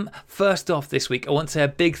 First off this week, I want to say a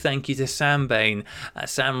big thank you to Sam Bain.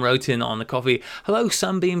 Sam wrote in on the coffee. Hello,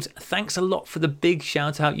 Sunbeams. Thanks a lot for the big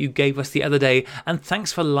shout out you gave us the other day, and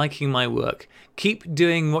thanks for liking my work. Keep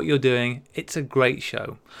doing what you're doing. It's a great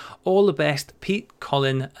show. All the best, Pete,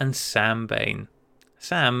 Colin, and Sam Bain.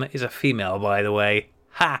 Sam is a female, by the way.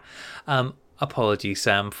 Ha! Apologies,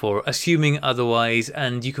 Sam, for assuming otherwise,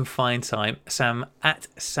 and you can find Sam at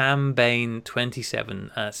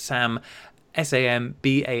SamBain27, Sam,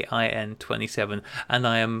 SAMBAIN 27, and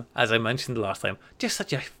I am, as I mentioned the last time, just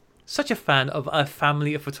such a fan of a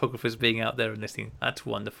family of photographers being out there and listening. That's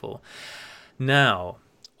wonderful. Now,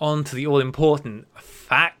 on to the all-important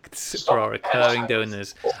facts for our recurring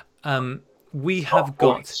donors. We have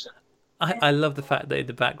got... I love the fact that in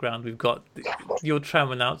the background we've got your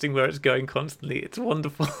tram announcing where it's going constantly. It's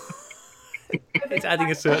wonderful. It's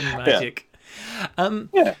adding a certain magic.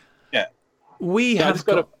 Yeah. We have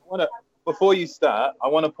before you start, I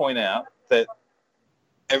want to point out that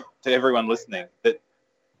to everyone listening that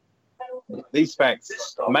these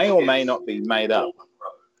facts may or may not be made up,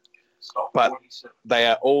 but they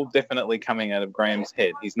are all definitely coming out of Graham's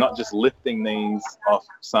head. He's not just lifting these off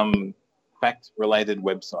some fact-related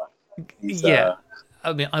website.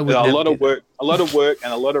 I mean, I would. A lot of work,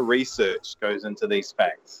 and a lot of research goes into these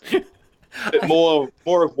facts. But more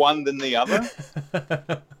of one than the other.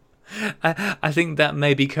 I think that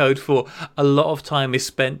may be code for a lot of time is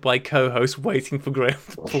spent by co-hosts waiting for Graham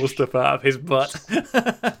to pull stuff out of his butt.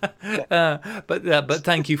 But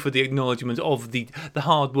thank you for the acknowledgement of the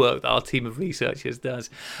hard work that our team of researchers does.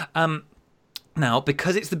 Now,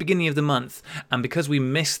 because it's the beginning of the month, and because we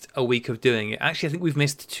missed a week of doing it, actually I think we've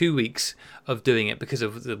missed 2 weeks of doing it because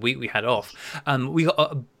of the week we had off, we got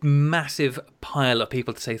a massive pile of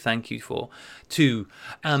people to say thank you to.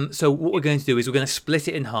 So what we're going to do is we're going to split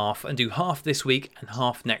it in half and do half this week and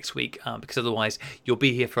half next week, because otherwise you'll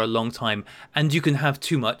be here for a long time and you can have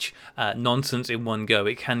too much nonsense in one go.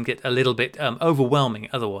 It can get a little bit overwhelming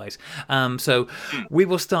otherwise. So we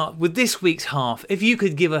will start with this week's half. If you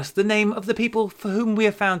could give us the name of the people for whom we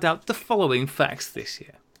have found out the following facts this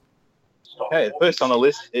year. Okay, first on the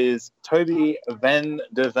list is Toby van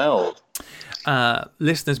der Velde.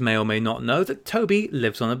 Listeners may or may not know that Toby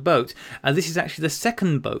lives on a boat. This is actually the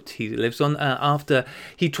second boat he lives on after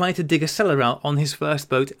he tried to dig a cellar out on his first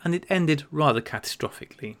boat and it ended rather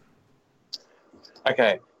catastrophically.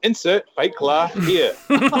 Okay, insert fake laugh here.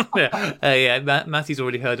 Matthew's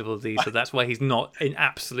already heard of all of these, so that's why he's not in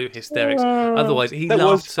absolute hysterics. Otherwise, he That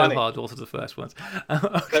laughed was so funny. hard all of the first ones.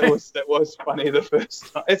 That was funny the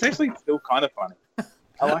first time. It's actually still kind of funny.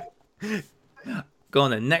 I like it. Go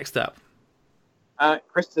on then. Next up,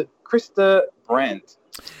 Krista Brandt.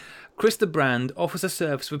 Krista Brand offers a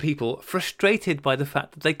service for people frustrated by the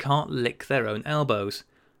fact that they can't lick their own elbows.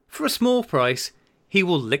 For a small price, he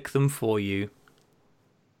will lick them for you.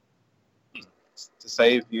 To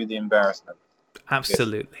save you the embarrassment.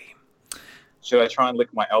 Absolutely. Should I try and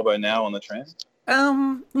lick my elbow now on the train?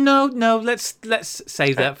 No. Let's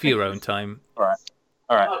save that for your own time. All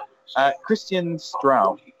right. Christian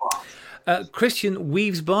Strauss. Christian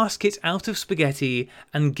weaves baskets out of spaghetti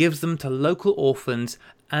and gives them to local orphans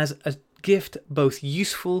as a gift both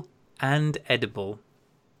useful and edible.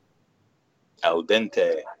 Al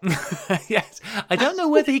dente. Yes. I don't know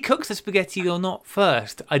whether he cooks the spaghetti or not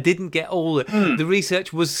first. I didn't get all the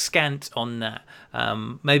research was scant on that.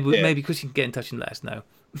 Maybe Christian can get in touch and let us know.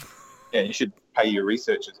 Yeah, you should pay your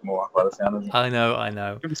researchers more by the sound of it. I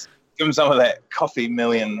know. Give them some of that coffee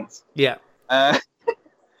millions. Yeah. Where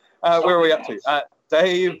are we up to?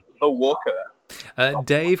 Dave the Walker.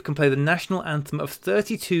 Dave can play the national anthem of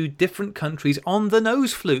 32 different countries on the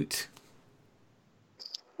nose flute.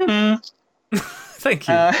 Thank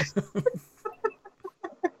you.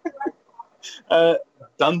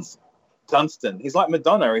 Dunstan. He's like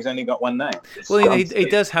Madonna. He's only got one name. Well, he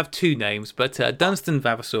does have two names, but Dunstan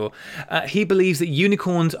Vavassor, he believes that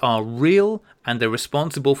unicorns are real and they're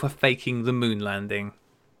responsible for faking the moon landing.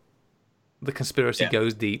 The conspiracy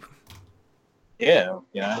goes deep. Yeah,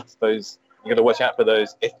 it's those. You got to watch out for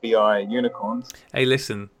those FBI unicorns. Hey,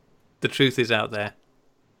 listen, the truth is out there.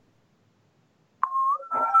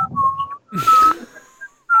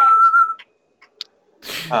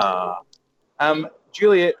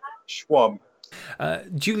 Juliet Schwab.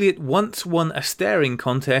 Juliet once won a staring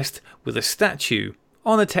contest with a statue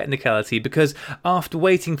on a technicality because after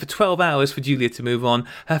waiting for 12 hours for Juliet to move on,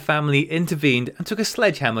 her family intervened and took a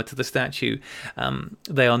sledgehammer to the statue.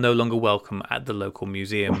 They are no longer welcome at the local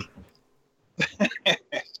museum.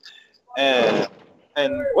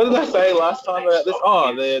 And what did I say last time about this?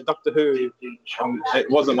 Oh, the Doctor Who. It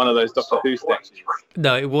wasn't one of those Doctor Who statues.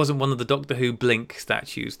 No, it wasn't one of the Doctor Who Blink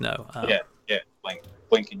statues, no. Yeah.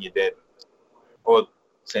 Blink and you're dead. Or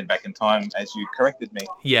sent back in time, as you corrected me.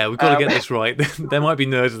 Yeah, we've got to get this right. There might be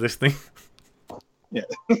nerds listening. Yeah.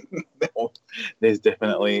 There's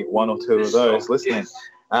definitely one or two of those listening.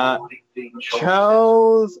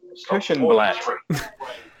 Charles Kirschenblatt.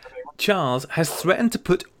 Charles has threatened to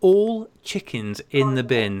put all chickens in the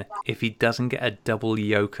bin if he doesn't get a double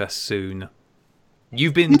yoker soon.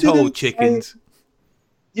 You've been told, chickens.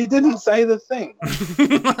 You didn't say the thing.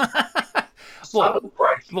 What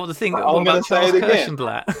the thing? I'm going to say it again.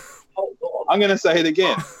 Kirschenblatt? I'm going to say it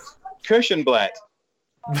again. Kirschenblatt.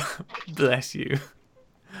 Bless you.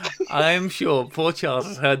 I'm sure poor Charles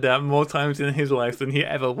has heard that more times in his life than he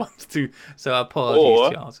ever wants to. So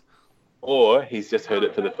apologies, Charles. Or he's just heard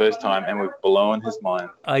it for the first time and we've blown his mind.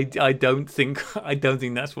 I don't think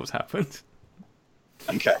that's what's happened.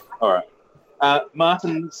 Okay, all right.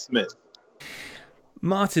 Martin Smith.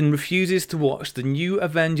 Martin refuses to watch the new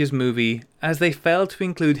Avengers movie as they fail to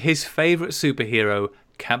include his favourite superhero,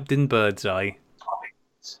 Captain Birdseye.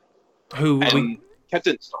 Captain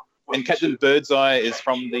Birdseye is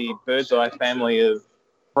from the Birdseye family of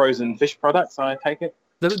frozen fish products, I take it?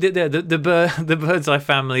 The Birdseye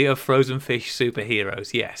family of frozen fish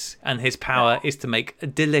superheroes, yes. And his power is to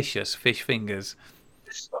make delicious fish fingers.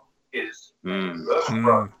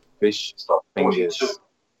 Fish fingers.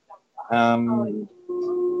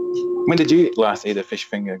 When did you last eat a fish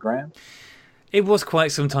finger, Graham? It was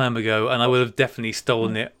quite some time ago, and I would have definitely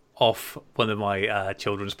stolen it off one of my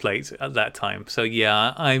children's plates at that time. So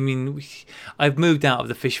yeah, I mean, I've moved out of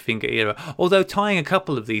the fish finger era. Although tying a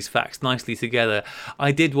couple of these facts nicely together,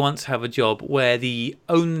 I did once have a job where the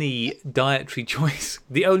only dietary choice,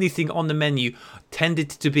 the only thing on the menu tended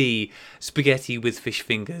to be spaghetti with fish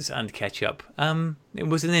fingers and ketchup. It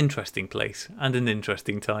was an interesting place and an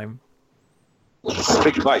interesting time.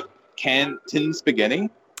 Like tin spaghetti?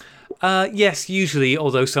 Yes, usually,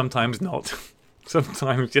 although sometimes not.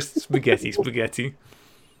 Sometimes just spaghetti.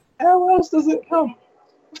 How else does it come?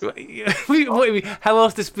 What do you mean? How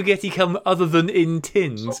else does spaghetti come other than in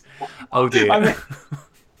tins? Oh dear.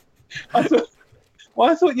 I thought,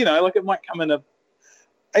 like it might come in a...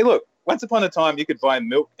 Hey, look, once upon a time you could buy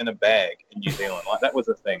milk in a bag in New Zealand. Like, that was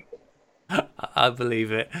a thing. I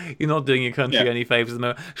believe it. You're not doing your country any favours at the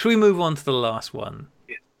moment. Shall we move on to the last one?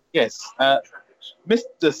 Yes.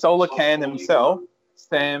 Mr. Solar Can himself,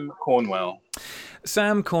 Sam Cornwell.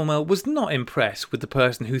 Sam Cornwell was not impressed with the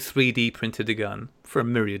person who 3D printed a gun, for a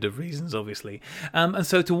myriad of reasons, obviously. And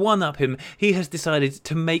so to one-up him, he has decided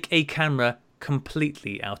to make a camera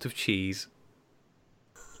completely out of cheese.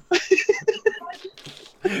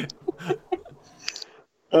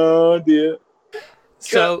 Oh, dear.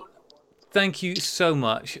 So, thank you so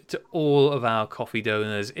much to all of our coffee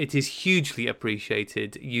donors. It is hugely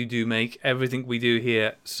appreciated. You do make everything we do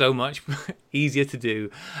here so much easier to do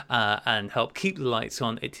and help keep the lights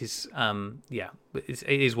on. It is, it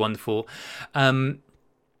is wonderful.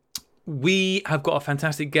 We have got a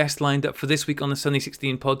fantastic guest lined up for this week on the Sunny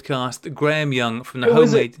 16 podcast. Graham Young from the Who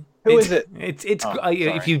is Homemade. it? Who is it? It's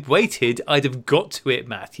If you'd waited, I'd have got to it,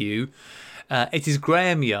 Matthew. It is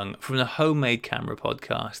Graham Young from the Homemade Camera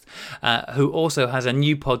podcast, who also has a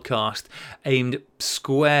new podcast aimed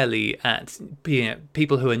squarely at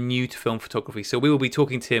people who are new to film photography. So we will be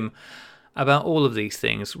talking to him about all of these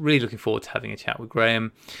things. Really looking forward to having a chat with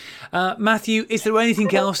Graham. Matthew, is there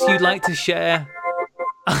anything else you'd like to share?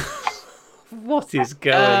 What is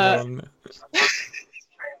going on?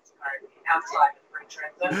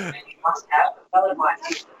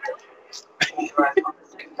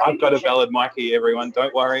 I've got a valid Mikey, everyone.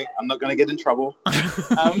 Don't worry. I'm not going to get in trouble.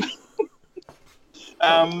 No,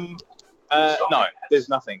 there's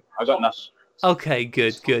nothing. I've got nothing. Okay,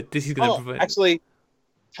 good. This is going to prevent... Actually,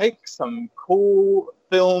 take some cool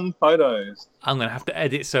film photos. I'm going to have to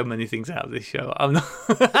edit so many things out of this show. I'm not...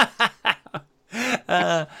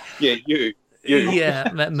 Yeah, you. Yeah,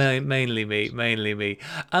 mainly me.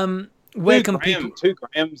 Where can people... Two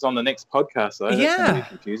Grahams on the next podcast, though. That's going to be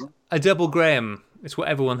confusing. A double Graham. It's what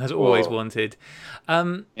everyone has always wanted.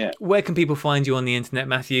 Where can people find you on the internet,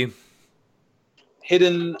 Matthew?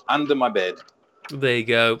 Hidden under my bed. There you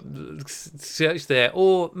go. Search there,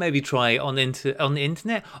 or maybe try on the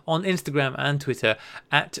internet, on Instagram and Twitter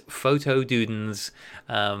at Photodudens.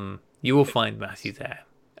 You will find Matthew there.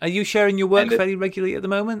 Are you sharing your work fairly regularly at the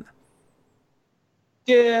moment?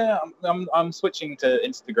 Yeah, I'm switching to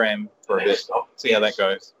Instagram for a bit. See how that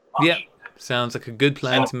goes. Yeah, sounds like a good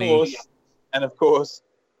plan to me. And of course,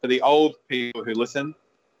 for the old people who listen,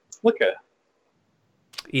 Flickr.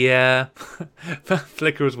 Yeah,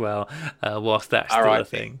 Flickr as well. Whilst that's still a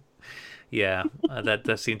thing. Yeah, that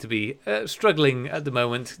does seem to be struggling at the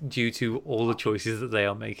moment due to all the choices that they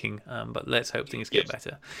are making. But let's hope things get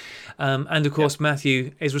better. And of course,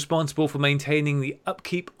 Matthew is responsible for maintaining the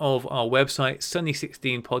upkeep of our website,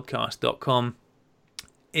 sunny16podcast.com.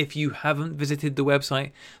 If you haven't visited the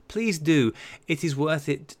website, please do. It is worth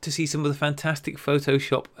it to see some of the fantastic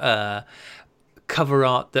Photoshop cover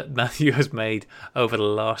art that Matthew has made over the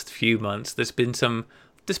last few months. There's been some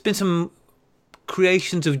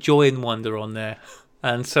creations of joy and wonder on there,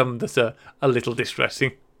 and some that are a little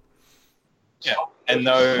distressing. Yeah, and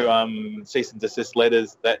no cease and desist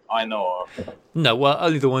letters that I know of. No, well,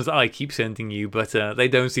 only the ones that I keep sending you, but they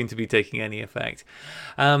don't seem to be taking any effect.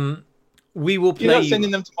 We will play. You're not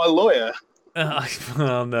sending them to my lawyer.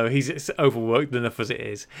 Oh no, he's overworked enough as it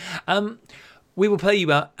is. We will play you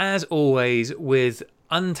out, as always, with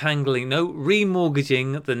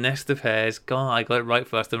Remortgaging the Nest of Hairs. God, I got it right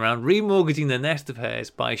first around. Remortgaging the Nest of Hairs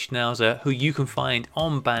by Schnauzer, who you can find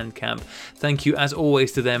on Bandcamp. Thank you, as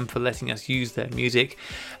always, to them for letting us use their music.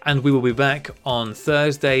 And we will be back on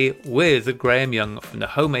Thursday with Graham Young from the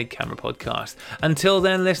Homemade Camera podcast. Until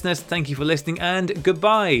then, listeners, thank you for listening and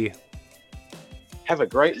goodbye. Have a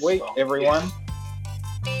great week, everyone.